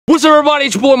What's up, everybody?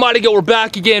 It's your boy Mighty Go. We're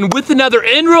back again with another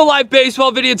in real life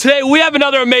baseball video. Today we have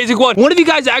another amazing one. One of you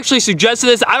guys actually suggested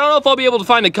this. I don't know if I'll be able to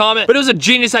find the comment, but it was a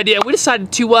genius idea, and we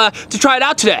decided to try it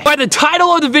out today. By the title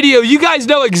of the video, you guys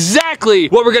know exactly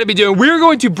what we're gonna be doing. We're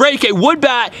going to break a wood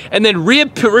bat and then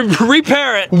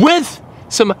repair it with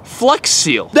some Flex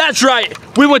Seal. That's right,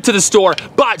 we went to the store,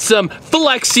 bought some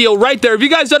Flex Seal right there. If you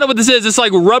guys don't know what this is, it's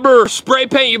like rubber spray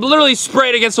paint. You literally spray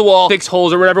it against the wall, fix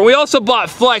holes or whatever. We also bought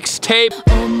Flex Tape.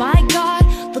 Oh my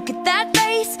God, look at that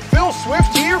face. Phil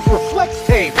Swift here for Flex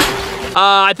Tape.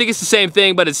 I think it's the same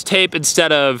thing, but it's tape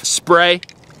instead of spray,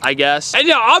 I guess. And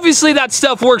yeah, obviously that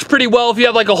stuff works pretty well if you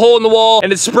have like a hole in the wall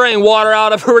and it's spraying water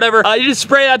out of or whatever. You just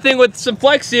spray that thing with some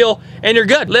Flex Seal and you're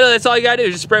good. Literally, that's all you gotta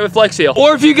do, just spray with Flex Seal.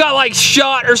 Or if you got like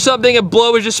shot or something and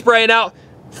blood is just spraying out,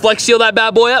 Flex Seal that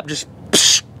bad boy up, just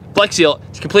psh, Flex Seal it.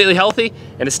 It's completely healthy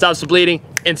and it stops the bleeding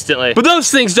instantly. But those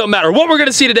things don't matter. What we're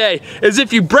gonna see today is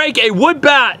if you break a wood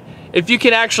bat, if you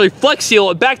can actually Flex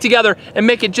Seal it back together and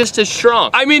make it just as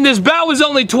strong. I mean, this bat was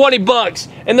only 20 bucks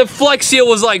and the Flex Seal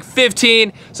was like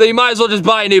 15, so you might as well just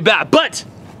buy a new bat. But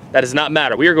that does not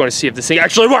matter. We are going to see if this thing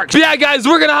actually works. But yeah, guys,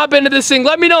 we're gonna hop into this thing.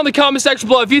 Let me know in the comment section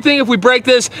below if you think if we break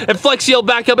this and Flex Seal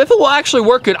back up, if it will actually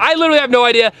work good. I literally have no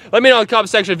idea. Let me know in the comment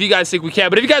section if you guys think we can.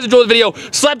 But if you guys enjoyed the video,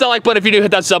 slap that like button. If you're new,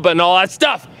 hit that sub button and all that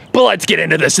stuff. But let's get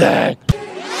into this thing.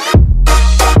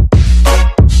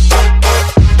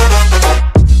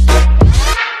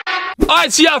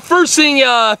 Alright, so yeah, first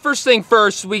thing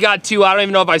first, we got to, I don't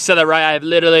even know if I said that right, I have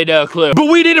literally no clue.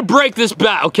 But we need to break this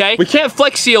bat, okay? We can't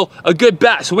Flex Seal a good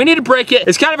bat, so we need to break it.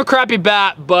 It's kind of a crappy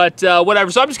bat, but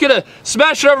whatever. So I'm just gonna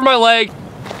smash it over my leg.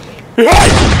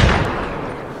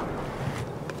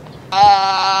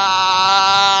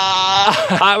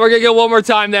 Alright, we're gonna go one more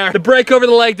time there. The break over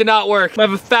the leg did not work. I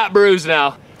have a fat bruise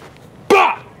now.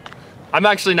 Bah! I'm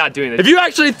actually not doing this. If you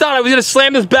actually thought I was gonna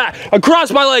slam this bat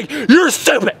across my leg, you're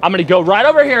stupid. I'm gonna go right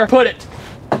over here, put it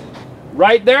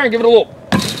right there and give it a little.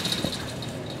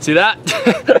 See that?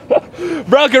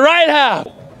 Broke it right in half.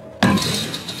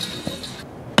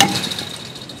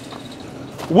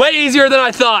 Way easier than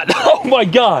I thought. Oh my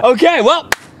God. Okay, well,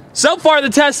 so far the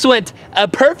test went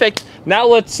perfect. Now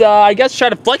let's, I guess, try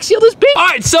to Flex Seal this beat. All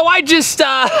right, so I just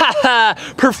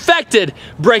perfected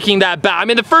breaking that bat. I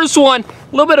mean, the first one,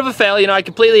 a little bit of a fail. You know, I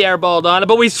completely airballed on it,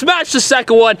 but we smashed the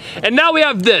second one, and now we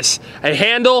have this, a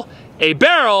handle, a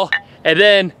barrel, and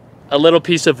then a little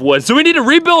piece of wood. So we need to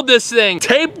rebuild this thing,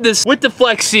 tape this with the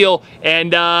Flex Seal,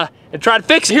 and try to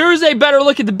fix it. Here's a better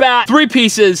look at the bat. 3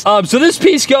 pieces. So this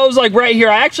piece goes like right here.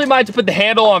 I actually might have to put the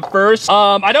handle on first.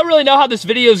 I don't really know how this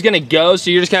video is gonna go, so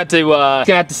you're just gonna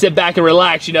have to sit back and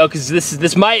relax, you know, because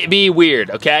this might be weird,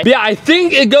 okay? But yeah, I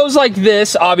think it goes like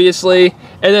this, obviously,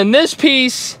 and then this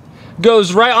piece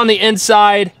goes right on the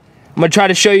inside. I'm gonna try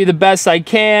to show you the best I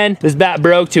can. This bat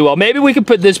broke too well. Maybe we could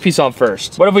put this piece on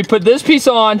first. What if we put this piece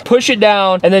on, push it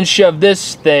down, and then shove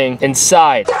this thing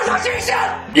inside?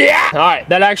 Yeah! All right,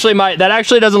 that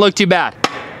actually doesn't look too bad.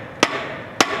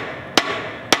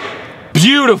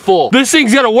 Beautiful. This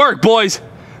thing's gonna work, boys.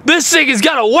 This thing is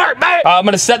gonna work, man. I'm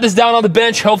gonna set this down on the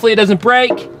bench. Hopefully it doesn't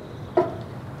break.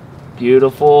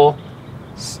 Beautiful.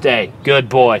 Stay. Good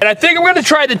boy. And I think I'm gonna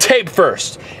try the tape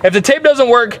first. If the tape doesn't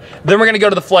work, then we're gonna go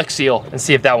to the Flex Seal and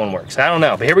see if that one works. I don't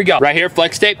know, but here we go. Right here,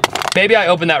 Flex Tape. Maybe I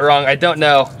opened that wrong, I don't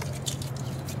know.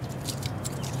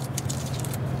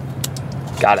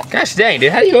 Got it. Gosh dang,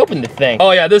 dude, how do you open the thing?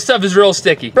 Oh yeah, this stuff is real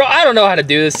sticky. Bro, I don't know how to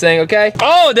do this thing, okay?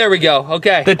 Oh, there we go,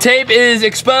 okay. The tape is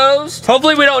exposed.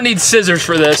 Hopefully we don't need scissors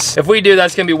for this. If we do,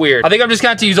 that's gonna be weird. I think I'm just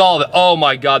gonna have to use all of it. Oh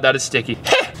my God, that is sticky.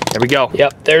 There we go.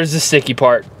 Yep, there's the sticky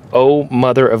part. Oh,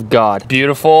 mother of God.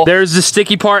 Beautiful. There's the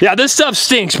sticky part. Yeah, this stuff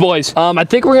stinks, boys. I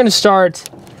think we're gonna start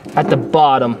at the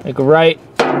bottom, like right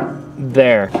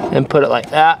there, and put it like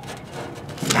that.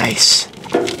 Nice.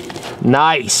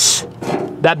 Nice.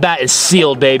 That bat is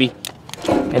sealed, baby.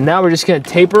 And now we're just gonna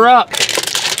tape her up.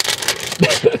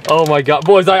 Oh my God,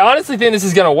 boys, I honestly think this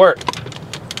is gonna work.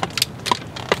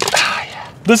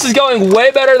 This is going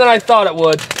way better than I thought it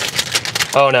would.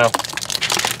 Oh no.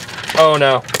 Oh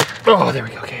no. Oh, there we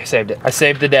go. Okay, I saved it. I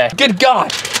saved the day. Good God.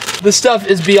 This stuff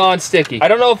is beyond sticky. I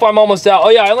don't know if I'm almost out. Oh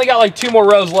yeah, I only got like 2 more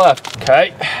rows left.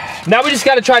 Okay. Now we just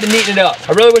gotta try to neaten it up.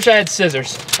 I really wish I had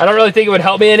scissors. I don't really think it would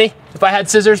help me any if I had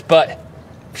scissors, but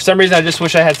for some reason I just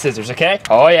wish I had scissors, okay?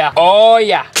 Oh yeah. Oh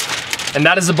yeah. And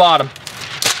that is the bottom.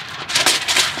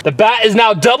 The bat is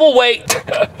now double weight.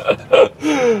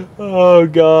 Oh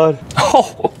God.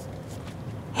 Oh.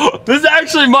 This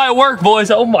actually might work, boys.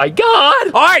 Oh my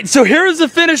God. All right, so here's the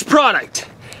finished product.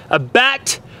 A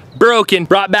bat broken,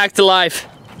 brought back to life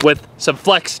with some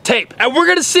Flex Tape. And we're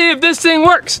gonna see if this thing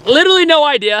works. Literally no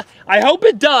idea. I hope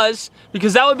it does,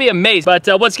 because that would be amazing.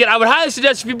 But once again, I would highly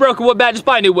suggest if you broke a wood bat, just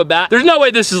buy a new wood bat. There's no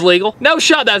way this is legal. No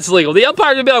shot that's legal. The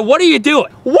umpire's gonna be like, what are you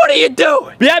doing? What are you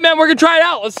doing? But yeah, man, we're gonna try it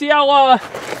out. Let's see how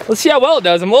well it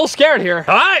does. I'm a little scared here.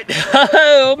 All right.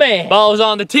 Oh, man. Ball is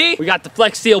on the tee. We got the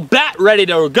Flex Seal bat ready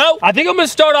to go. I think I'm gonna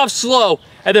start off slow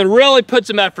and then really put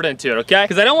some effort into it, okay?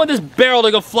 Because I don't want this barrel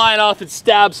to go flying off and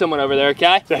stab someone over there,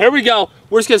 okay? So here we go.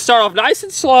 We're just gonna start off nice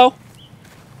and slow.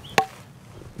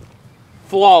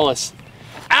 Flawless.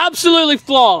 Absolutely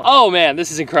flawless. Oh man, this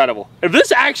is incredible. If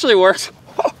this actually works,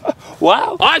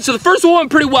 wow. All right, so the first one went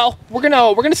pretty well. We're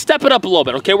gonna step it up a little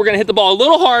bit, okay? We're gonna hit the ball a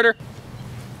little harder.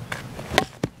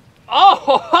 Oh,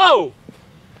 ho, ho.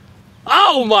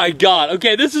 Oh my God.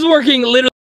 Okay, this is working literally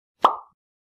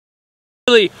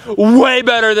way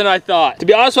better than I thought. To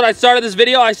be honest, when I started this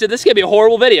video, I said this is gonna be a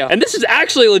horrible video. And this is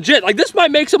actually legit. Like, this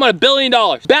might make someone $1 billion.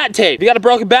 Bat tape. You got a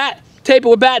broken bat? Tape it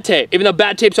with bat tape. Even though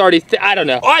bat tape's already I don't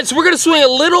know. All right, so we're gonna swing a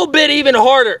little bit even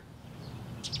harder.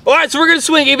 All right, so we're gonna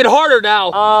swing even harder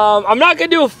now. I'm not gonna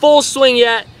do a full swing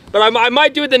yet, but I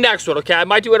might do it the next one, okay? I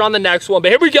might do it on the next one, but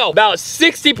here we go. About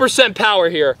 60% power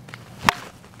here.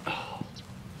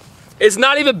 It's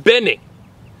not even bending.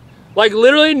 Like,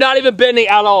 literally not even bending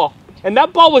at all. And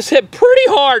that ball was hit pretty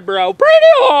hard, bro. Pretty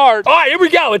hard. All right, here we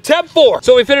go. Attempt 4.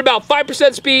 So we fit about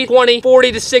 5% speed, 20,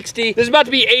 40 to 60. This is about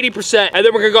to be 80%. And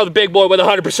then we're going to go the big boy with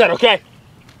 100%, okay?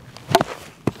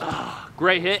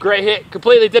 Great hit. Great hit.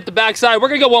 Completely dipped the backside. We're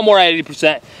going to go one more at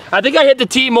 80%. I think I hit the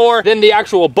tee more than the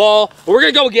actual ball. But we're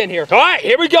going to go again here. All right,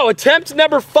 here we go. Attempt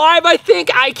number 5, I think.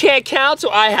 I can't count,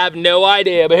 so I have no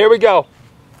idea. But here we go.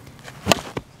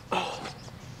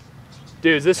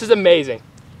 Dudes, this is amazing.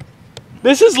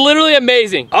 This is literally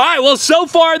amazing. All right, well, so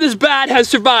far this bat has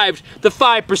survived the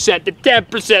 5%, the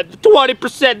 10%, the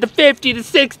 20%, the 50, the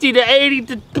 60, the 80,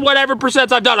 the whatever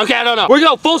percents I've done. Okay, I don't know. We're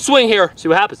gonna go full swing here. See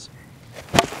what happens.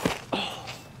 Oh,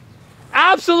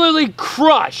 absolutely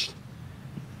crushed.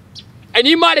 And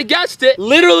you might have guessed it,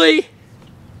 literally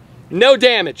no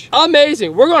damage.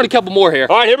 Amazing. We're going a couple more here.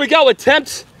 All right, here we go.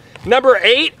 Attempt number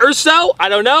 8 or so. I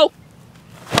don't know.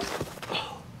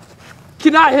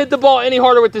 Cannot hit the ball any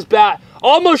harder with this bat.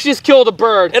 Almost just killed a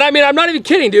bird. And I mean, I'm not even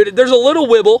kidding, dude. There's a little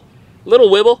wibble, little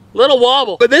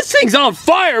wobble. But this thing's on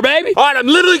fire, baby. All right, I'm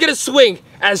literally gonna swing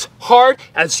as hard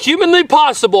as humanly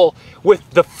possible with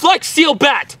the Flex Seal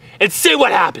bat and see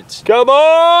what happens. Come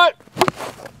on.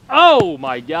 Oh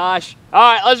my gosh.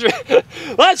 All right,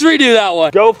 let's redo that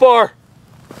one. Go for.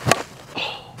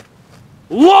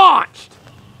 Launched.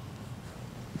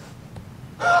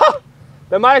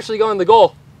 That might actually go in the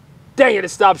goal. Dang it, it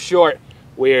stopped short.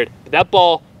 Weird. But that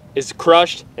ball is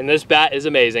crushed, and this bat is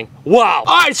amazing. Wow.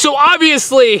 All right, so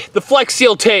obviously, the Flex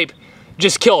Seal tape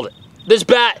just killed it. This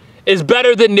bat is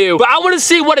better than new, but I want to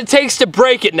see what it takes to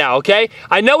break it now, okay?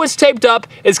 I know it's taped up.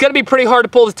 It's going to be pretty hard to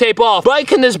pull the tape off, but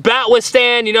can this bat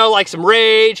withstand, you know, like some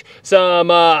rage, some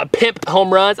pimp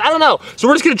home runs? I don't know. So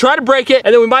we're just going to try to break it,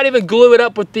 and then we might even glue it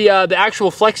up with the actual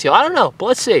Flex Seal. I don't know, but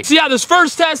let's see. So yeah, this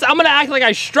first test, I'm going to act like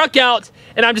I struck out,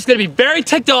 and I'm just going to be very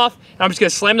ticked off, and I'm just going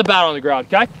to slam the bat on the ground,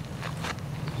 okay?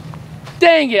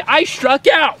 Dang it, I struck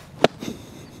out.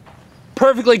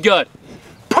 Perfectly good.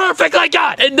 Perfectly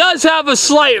good. It does have a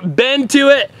slight bend to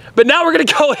it, but now we're gonna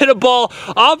go hit a ball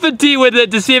off the tee with it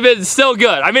to see if it's still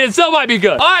good. I mean, it still might be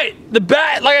good. All right, the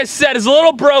bat, like I said, is a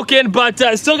little broken, but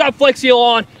still got Flex Seal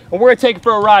on, and we're gonna take it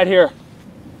for a ride here.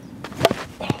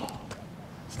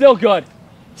 Still good.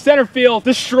 Center field,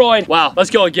 destroyed. Wow, let's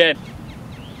go again.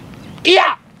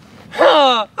 Yeah!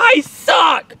 Huh, I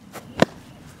suck!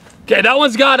 Okay, that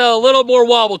one's got a little more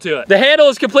wobble to it. The handle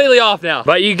is completely off now,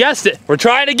 but you guessed it. We're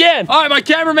trying again. All right, my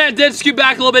cameraman did scoot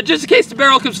back a little bit just in case the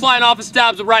barrel comes flying off and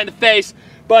stabs him right in the face.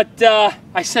 But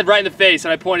I said right in the face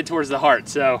and I pointed towards the heart,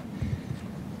 so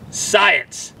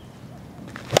science.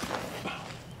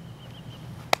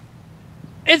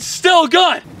 It's still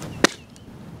good.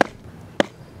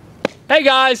 Hey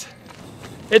guys,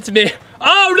 it's me.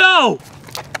 Oh no!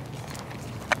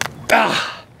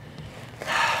 Ah.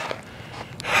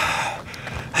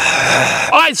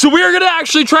 All right, so we're gonna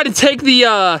actually try to take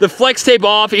the flex tape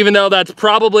off, even though that's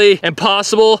probably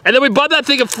impossible. And then we bought that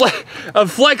thing of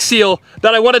Flex Seal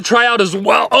that I want to try out as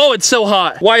well. Oh, it's so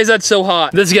hot. Why is that so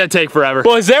hot? This is gonna take forever.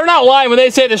 Boys, they're not lying when they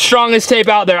say the strongest tape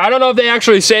out there. I don't know if they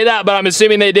actually say that, but I'm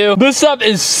assuming they do. This stuff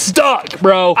is stuck,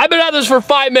 bro. I've been at this for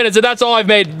 5 minutes, and that's all I've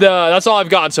made. That's all I've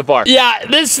gotten so far. Yeah,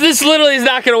 this literally is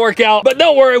not gonna work out. But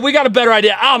don't worry, we got a better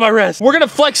idea. Ah, my wrist. We're gonna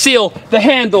Flex Seal the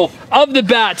handle of the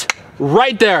bat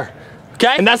right there.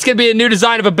 Okay? And that's gonna be a new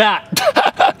design of a bat.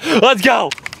 Let's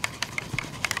go.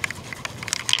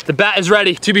 The bat is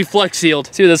ready to be Flex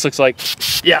Sealed. See what this looks like.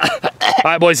 Yeah. All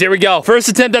right, boys, here we go. First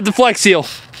attempt at the Flex Seal.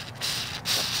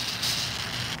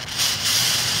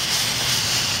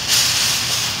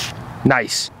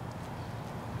 Nice.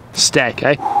 Stay,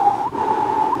 okay?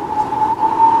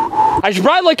 I should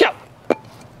probably look out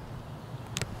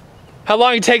how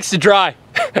long it takes to dry.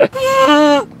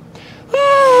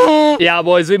 Yeah,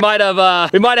 boys, we might have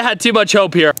had too much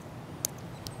hope here.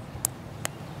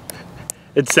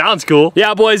 It sounds cool.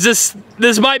 Yeah, boys, this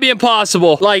might be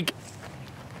impossible. Like,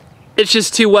 it's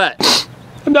just too wet.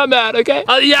 I'm not mad, okay?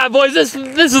 Yeah, boys, this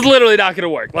is literally not gonna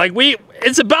work. Like,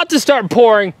 it's about to start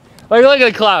pouring. Like, look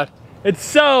at the cloud. It's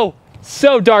so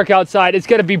dark outside. It's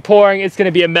gonna be pouring. It's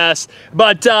gonna be a mess.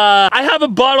 But I have a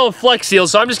bottle of Flex Seal,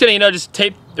 so I'm just gonna, you know, just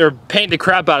tape or paint the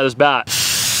crap out of this bat.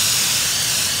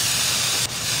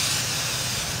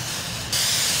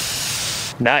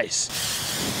 Nice.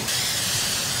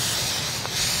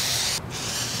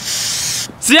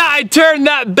 So yeah, I turned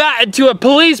that bat into a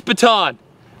police baton.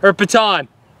 Or baton.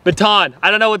 Baton.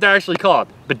 I don't know what they're actually called.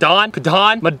 Baton?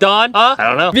 Baton? Madon? I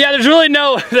don't know. Yeah, there's really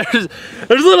no, there's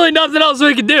literally nothing else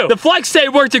we can do. The Flex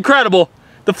Tape worked incredible.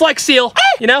 The Flex Seal,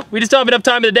 you know, we just don't have enough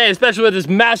time in the day, especially with this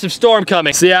massive storm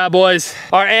coming. So yeah, boys,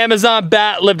 our Amazon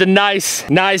bat lived a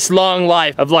nice long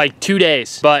life of like 2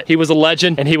 days. But he was a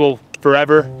legend and he will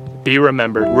forever be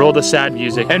remembered. Roll the sad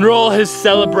music and roll his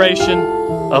celebration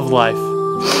of life.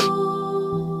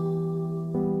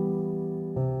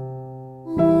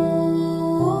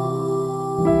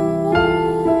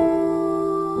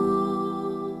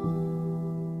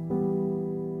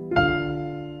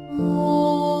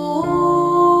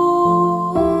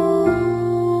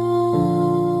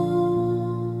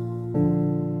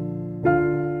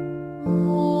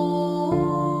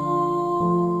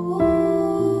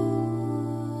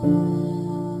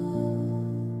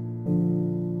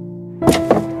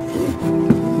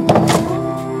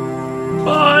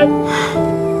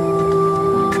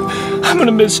 I'm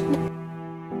gonna miss you.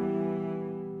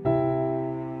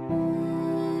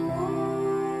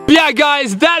 Yeah,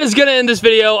 guys, that is gonna end this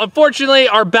video. Unfortunately,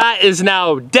 our bat is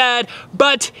now dead,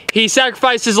 but he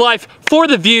sacrificed his life for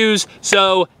the views,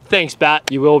 so thanks, bat.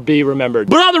 You will be remembered.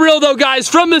 But on the real though, guys,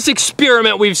 from this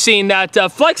experiment, we've seen that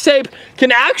Flex Tape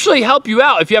can actually help you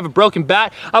out if you have a broken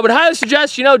bat. I would highly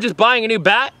suggest, you know, just buying a new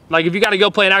bat. Like if you gotta go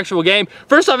play an actual game.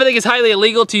 First off, I think it's highly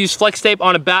illegal to use Flex Tape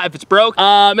on a bat if it's broke.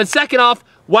 And second off,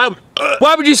 why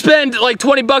would you spend like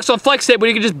 20 bucks on Flex Tape when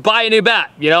you can just buy a new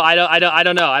bat? You know, I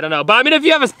don't know. But I mean, if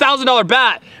you have a $1,000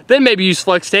 bat, then maybe use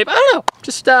Flex Tape. I don't know,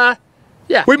 just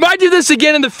yeah. We might do this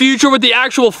again in the future with the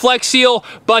actual Flex Seal,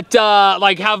 but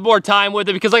like have more time with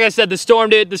it because like I said, the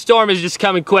storm is just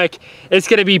coming quick. It's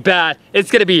gonna be bad.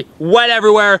 It's gonna be wet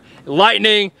everywhere,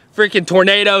 lightning, freaking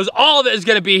tornadoes, all of it is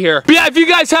gonna be here. But yeah, if you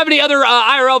guys have any other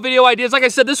IRL video ideas, like I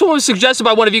said, this one was suggested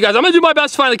by one of you guys. I'm gonna do my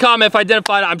best to find the comment. If I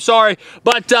identified it, I'm sorry.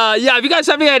 But yeah, if you guys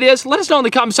have any ideas, let us know in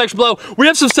the comment section below. We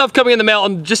have some stuff coming in the mail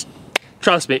and just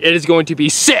trust me, it is going to be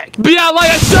sick. But yeah, like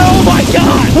I said, oh my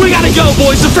God, we gotta go,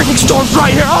 boys. The freaking storm's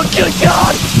right here. I'll kill you.